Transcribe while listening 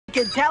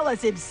can tell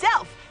us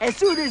himself as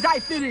soon as I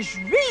finish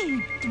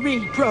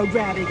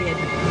reprogramming it.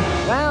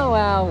 Well,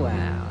 well,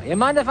 well. You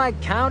mind if I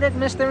count it,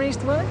 Mr.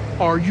 Eastwood?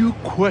 Are you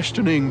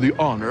questioning the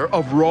honor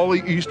of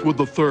Raleigh Eastwood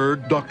III,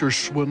 Dr.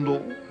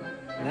 Swindle?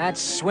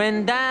 That's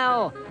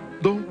Swindell.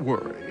 Don't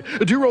worry.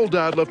 Dear old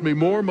Dad left me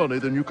more money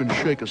than you can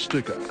shake a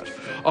stick at.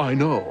 I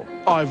know.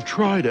 I've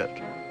tried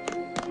it.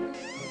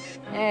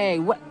 Hey,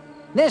 what?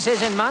 This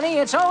isn't money,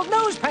 it's old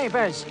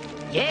newspapers.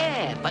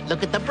 Yeah, but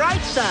look at the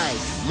bright side.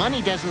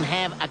 Money doesn't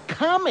have a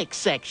comic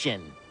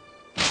section.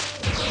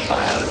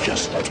 I'll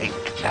just take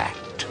that.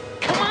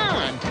 Come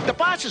on! The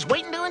boss is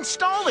waiting to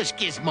install this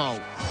gizmo.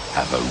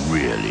 Have a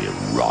really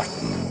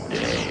rotten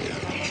day.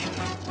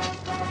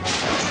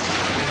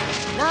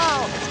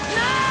 No!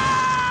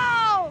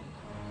 No!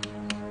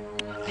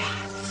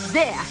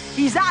 There,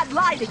 he's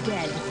online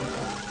again.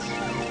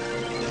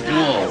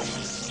 Whoa.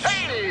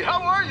 Hey,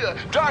 how are you?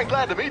 Darn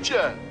glad to meet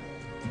you.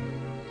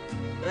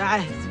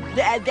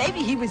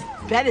 Maybe he was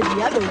better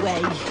the other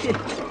way.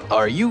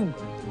 Are you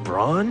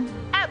Braun?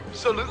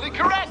 Absolutely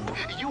correct.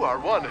 You are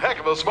one heck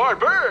of a smart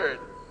bird.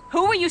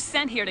 Who were you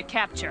sent here to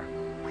capture?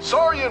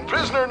 Saurian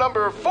prisoner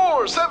number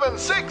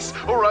 476,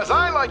 or as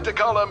I like to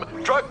call him,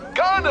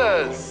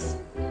 Dragonus.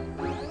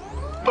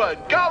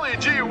 But golly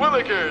gee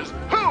willikers,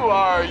 who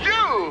are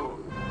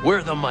you?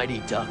 We're the Mighty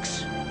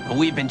Ducks.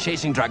 We've been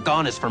chasing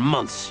Dragonus for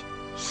months.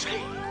 Say,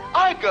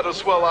 I've got a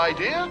swell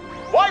idea.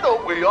 Why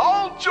don't we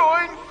all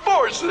join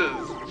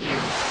forces?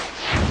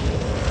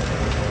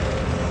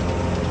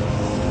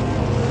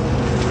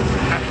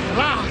 At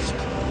last,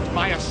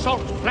 my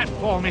assault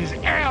platform is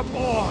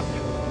airborne.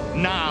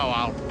 Now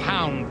I'll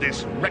pound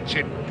this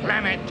wretched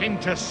planet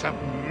into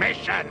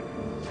submission.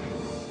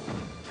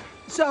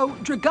 So,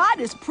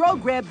 Dragonus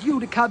programmed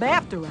you to come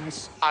after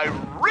us. I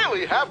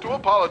really have to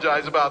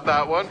apologize about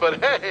that one,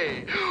 but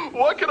hey,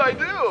 what can I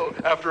do?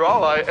 After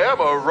all, I am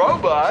a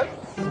robot.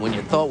 When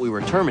you thought we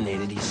were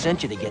terminated, he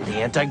sent you to get the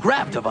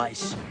anti-grav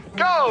device.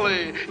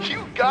 Golly,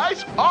 you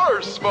guys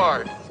are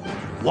smart.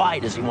 Why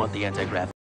does he want the anti-grav?